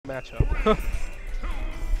matchup.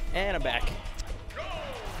 And I'm back.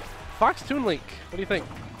 Fox Toon Link, what do you think?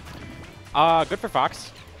 Good for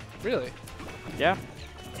Fox. Really? Yeah.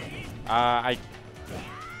 I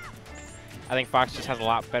think Fox just has a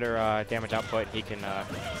lot better damage output. He can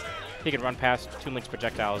run past Toon Link's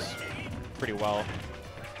projectiles pretty well.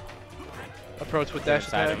 Approach with dash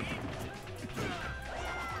attack. Him.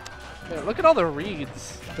 Yeah, look at all the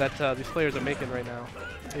reads that these players are making right now.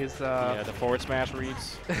 These, yeah, the forward smash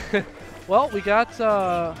reads. Well, we got.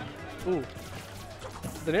 Ooh.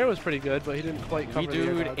 The Nair was pretty good, but he didn't quite cover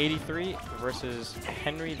WiiDude83 versus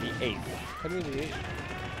Herny VIII. Herny VIII.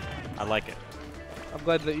 I like it. I'm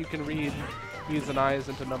glad that you can read E's and I's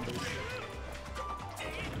into numbers.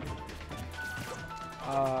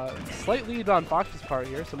 Slight lead on Fox's part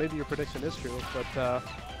here, so maybe your prediction is true, but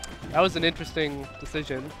that was an interesting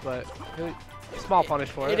decision, but really small punish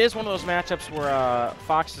for it. It is one of those matchups where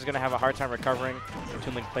Fox is going to have a hard time recovering when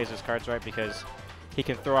Toon Link plays his cards right, because he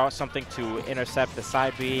can throw out something to intercept the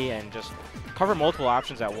side B and just cover multiple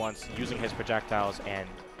options at once using his projectiles and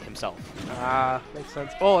himself. Ah, makes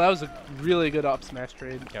sense. Oh, that was a really good up smash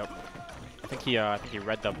trade. Yep. I think he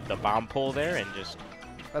read the bomb pull there and just.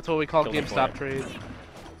 That's what we call GameStop trade.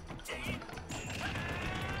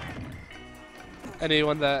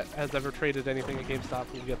 Anyone that has ever traded anything at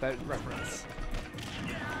GameStop will get that reference.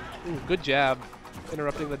 Ooh, good jab,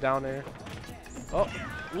 interrupting the down air. Oh,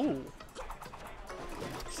 ooh.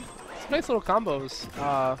 Some nice little combos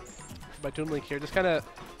by Toon Link here. Just kind of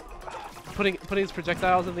putting his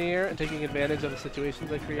projectiles in the air and taking advantage of the situations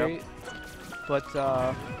they create. Yep. But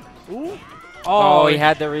ooh. Oh, he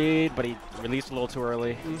had the read, but he released a little too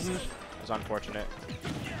early. Mm-hmm. It was unfortunate.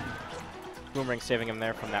 Boomerang saving him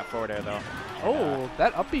there from that forward air, though. Oh,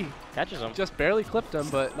 that up B catches him. Just barely clipped him,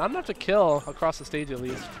 but not enough to kill across the stage at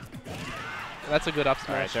least. That's a good up smash.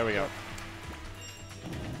 All right, there we go.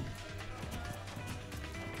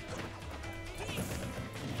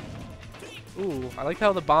 Ooh, I like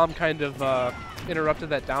how the bomb kind of interrupted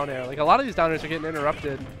that down air. Like, a lot of these down airs are getting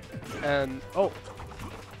interrupted, and oh,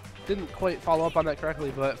 didn't quite follow up on that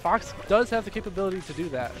correctly, but Fox does have the capability to do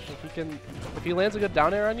that. Like, he can, if he lands a good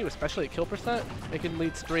down air on you, especially at kill percent, it can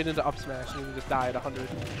lead straight into up smash and you can just die at 100.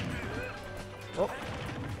 Oh.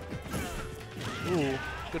 Ooh,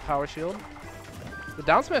 good power shield. The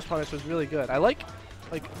down smash punish was really good. I like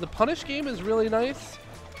the punish game is really nice.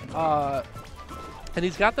 And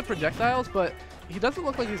he's got the projectiles, but he doesn't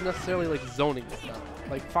look like he's necessarily like zoning it now.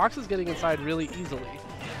 Like, Fox is getting inside really easily,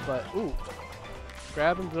 but ooh.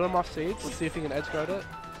 Grab him, get him off stage. Let's see if he can edge guard it.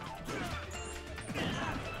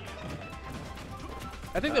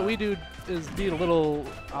 I think that WiiDude is being a little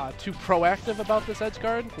too proactive about this edge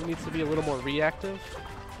guard. He needs to be a little more reactive.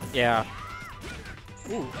 Yeah.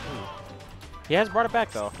 Ooh. He has brought it back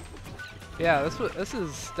though. Yeah, this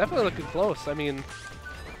is definitely looking close. I mean,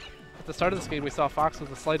 at the start of this game, we saw Fox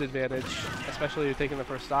with a slight advantage, especially taking the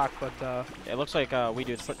first stock. But it looks like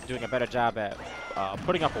WiiDude's doing a better job at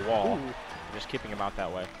putting up a wall. Ooh. Just keeping him out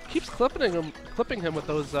that way. Keeps clipping him with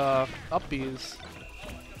those up Bs.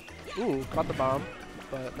 Ooh, caught the bomb,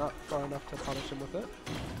 but not far enough to punish him with it.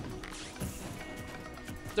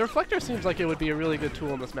 The reflector seems like it would be a really good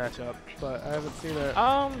tool in this matchup, but I haven't seen it.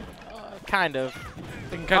 Kind of.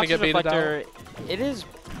 It can kind of get baited out. It is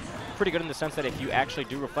pretty good in the sense that if you actually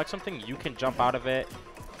do reflect something, you can jump out of it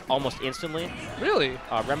almost instantly. Really?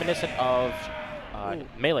 Reminiscent of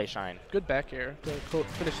Melee Shine. Good back air to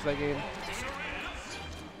finish that game.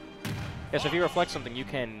 Yeah, so if you reflect something, you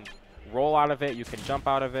can roll out of it, you can jump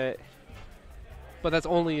out of it. But that's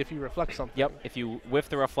only if you reflect something. Yep. If you whiff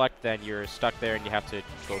the reflect, then you're stuck there and you have to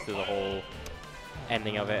go through the whole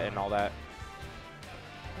ending of it and all that.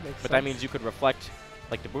 But that means you could reflect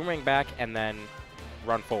like the boomerang back and then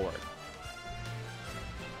run forward.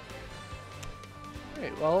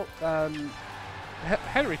 Okay, well,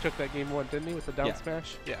 Henry took that game one, didn't he, with the down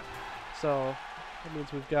smash? Yeah. So that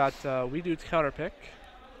means we've got WiiDude's counter pick,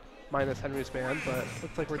 minus Henry's ban, but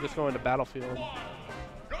looks like we're just going to Battlefield.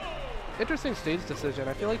 Interesting stage decision.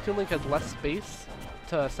 I feel like Toon Link has less space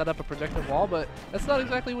to set up a projective wall, but that's not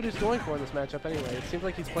exactly what he's going for in this matchup anyway. It seems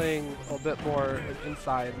like he's playing a bit more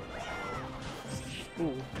inside.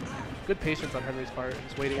 Ooh, good patience on Henry's part.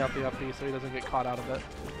 Just waiting out the up B so he doesn't get caught out of it,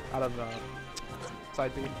 out of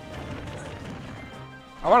side B.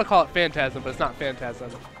 I want to call it Phantasm, but it's not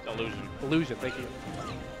Phantasm. Illusion. Illusion, thank you.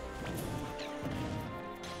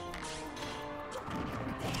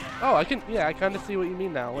 Oh, I kind of see what you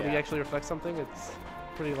mean now. When he actually reflects something, it's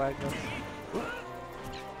pretty lagless. Ooh.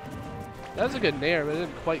 That was a good nair, but it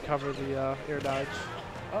didn't quite cover the air dodge.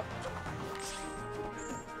 Oh.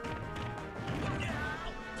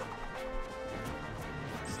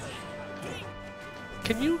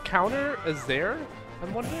 Can you counter a Zair?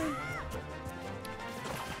 I'm wondering.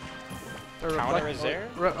 Or Counter a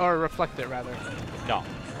Zair? Or reflect it rather. No.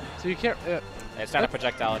 So you can't. It's not a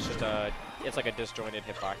projectile. It's just it's like a disjointed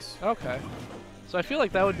hitbox. Okay. So I feel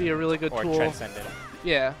like that would be a really good tool. Or transcendent.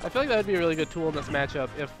 Yeah, I feel like that would be a really good tool in this matchup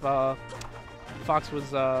if Fox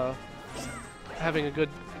was having a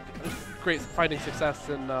great fighting success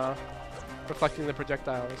in reflecting the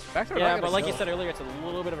projectiles. Yeah, but like you said earlier, it's a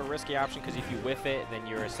little bit of a risky option because if you whiff it, then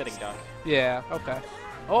you're a sitting duck. Yeah. Okay.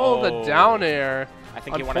 Oh, the down air. I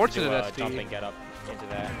think you wanted to do a jumping get up into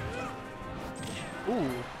that. Ooh,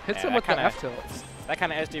 hits him with the F tilt. That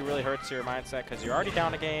kind of SD really hurts your mindset because you're already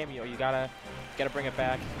down a game. You know, you gotta bring it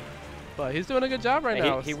back. But he's doing a good job right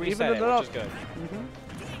now. He reset it, which is good. Mm-hmm.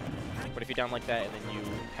 But if you're down like that and then you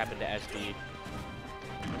happen to SD,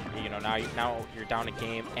 you know, now you're down a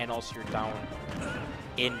game and also you're down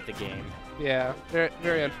in the game. Yeah, very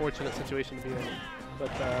very unfortunate situation to be in.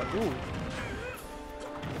 But ooh.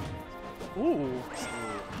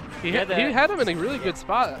 He had him in a really good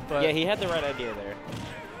spot. But yeah, he had the right idea there.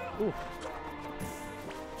 Ooh.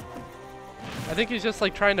 I think he's just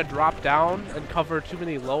like trying to drop down and cover too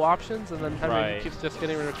many low options, and then Henry keeps just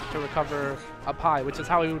getting to recover up high, which is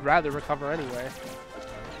how he would rather recover anyway.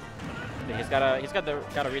 Yeah, he's got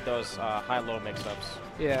to read those high-low mix-ups.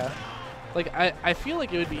 Yeah, like I feel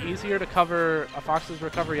like it would be easier to cover a Fox's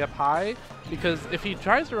recovery up high, because if he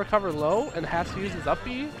tries to recover low and has to use his up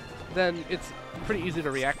B, then it's pretty easy to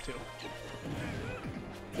react to.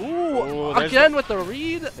 Ooh, again with the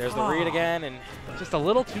read. There's the read again, and just a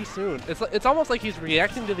little too soon. It's almost like he's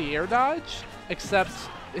reacting to the air dodge, except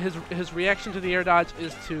his reaction to the air dodge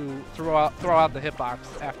is to throw out the hitbox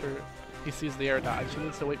after he sees the air dodge. He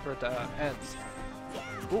needs to wait for it to end.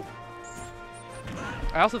 Ooh.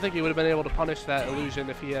 I also think he would have been able to punish that illusion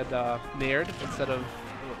if he had nared instead of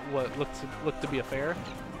what looked to be a fair.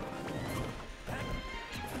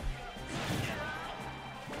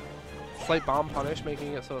 Slight bomb punish,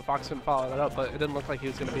 making it so Fox couldn't follow that up, but it didn't look like he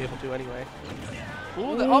was going to be able to anyway.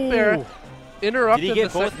 Ooh, the up air interrupted. Did he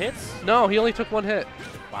get both hits? No, he only took one hit.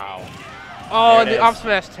 Wow. Oh, and the up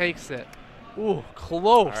smash takes it. Ooh,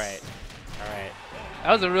 close. All right.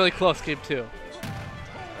 That was a really close game too.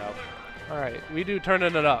 Yep. All right, WiiDude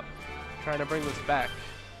turning it up, trying to bring this back.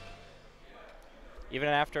 Even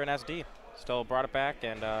after an SD, still brought it back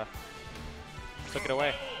and took it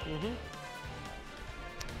away. Mm-hmm.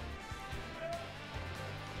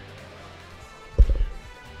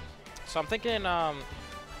 So I'm thinking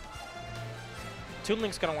Toon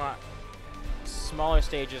Link's going to want smaller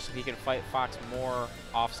stages so he can fight Fox more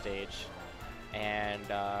off stage. And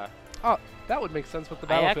oh, that would make sense with the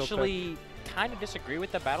Battlefield I actually kind of disagree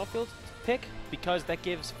with the Battlefield pick because that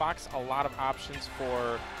gives Fox a lot of options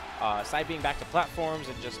for side being back to platforms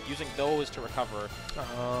and just using those to recover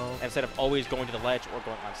instead of always going to the ledge or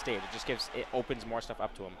going on stage. It opens more stuff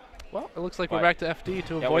up to him. Well, it looks like we're back to FD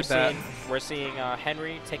to avoid that. We're seeing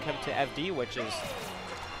Henry take him to FD, which is,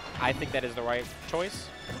 I think that is the right choice.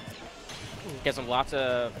 Gives him lots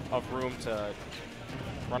of room to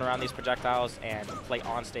run around these projectiles and play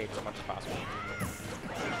on stage as much as possible.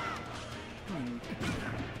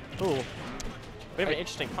 Ooh. We have an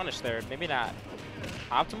interesting punish there. Maybe not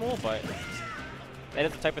optimal, but that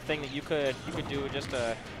is the type of thing that you could do just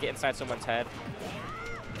to get inside someone's head.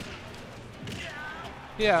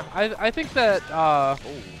 Yeah, I think that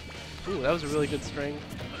ooh, that was a really good string.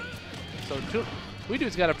 So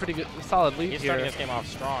WiiDude's got a pretty good, solid lead here. He's starting this game off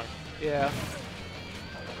strong. Yeah.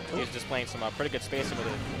 He was displaying some pretty good spacing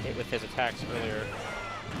with his attacks earlier.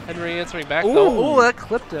 Henry answering back though. Ooh, that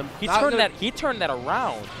clipped him. He turned that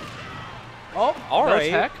around. Oh, all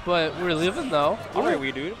right. Heck, but we're living though. All right,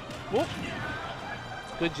 WiiDude.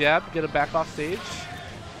 Good jab. Get it back off stage.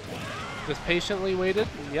 Just patiently waited.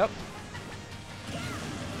 Yep.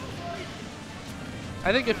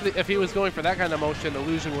 I think if he was going for that kind of motion,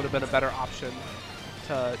 illusion would have been a better option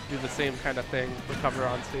to do the same kind of thing, recover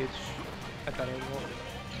on stage at that angle.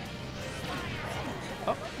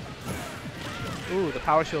 Oh. Ooh, the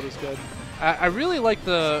power shield is good. I really like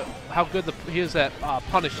how good he is at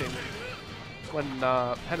punishing when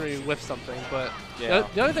Henry whiffs something. But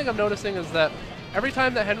the other thing I'm noticing is that every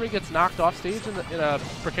time that Henry gets knocked off stage in a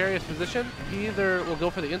precarious position, he either will go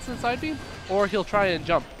for the instant side beam or he'll try and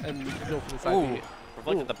jump and go for the side beam.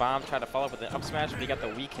 Reflected the bomb, tried to follow up with an up smash, but he got the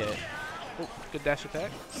weak hit. Ooh, good dash attack.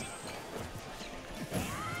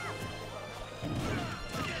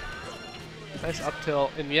 Nice up tilt,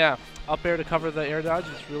 and yeah, up air to cover the air dodge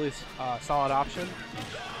is really solid option.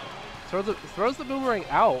 Throws the boomerang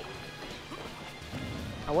out.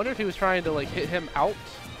 I wonder if he was trying to like hit him out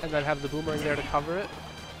and then have the boomerang there to cover it.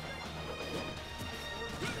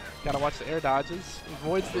 Gotta watch the air dodges.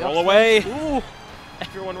 Avoids the roll away. Ooh.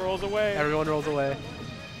 Everyone rolls away. Everyone rolls away.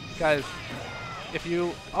 Guys, if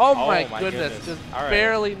you... Oh, my goodness. Just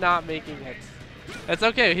barely not making hits. It's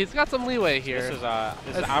okay. He's got some leeway here. This is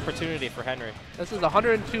an opportunity for Henry. This is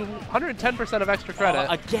 110% of extra credit.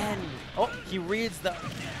 Oh, again. Oh, he reads the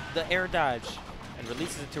air dodge and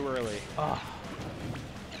releases it too early. Oh.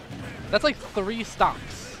 That's like 3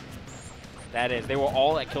 stocks. That is. They were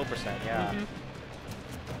all at kill percent, yeah. Mm-hmm.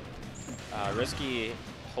 Risky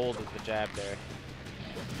hold with the jab there.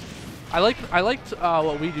 I liked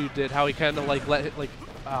what WiiDude did, how he kind of like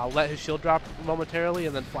let his shield drop momentarily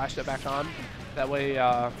and then flashed it back on. That way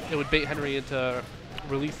it would bait Henry into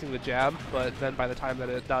releasing the jab, but then by the time that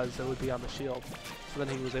it does, it would be on the shield. So then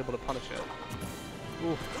he was able to punish it.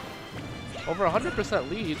 Ooh. Over 100%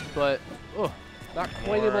 lead, but not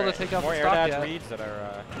quite able to take out the stock yet. More air dodge reads that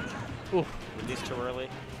are released too early.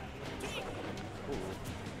 Ooh.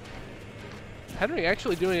 Henry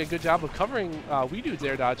actually doing a good job of covering WiiDude's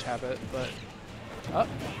air dodge habit, but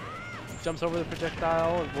jumps over the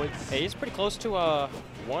projectile, avoids. Hey, he's pretty close to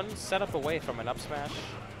one setup away from an up smash.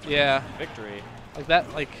 Yeah. Victory. Like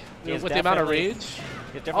that, like with the amount of rage.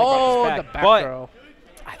 Oh, the back throw.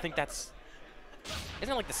 I think that's.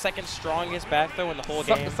 Isn't it like the second strongest back throw in the whole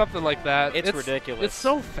game? Something like that. It's ridiculous. It's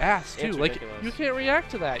so fast too. It's like ridiculous. you can't react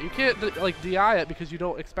to that. You can't like DI it because you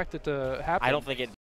don't expect it to happen. I don't think it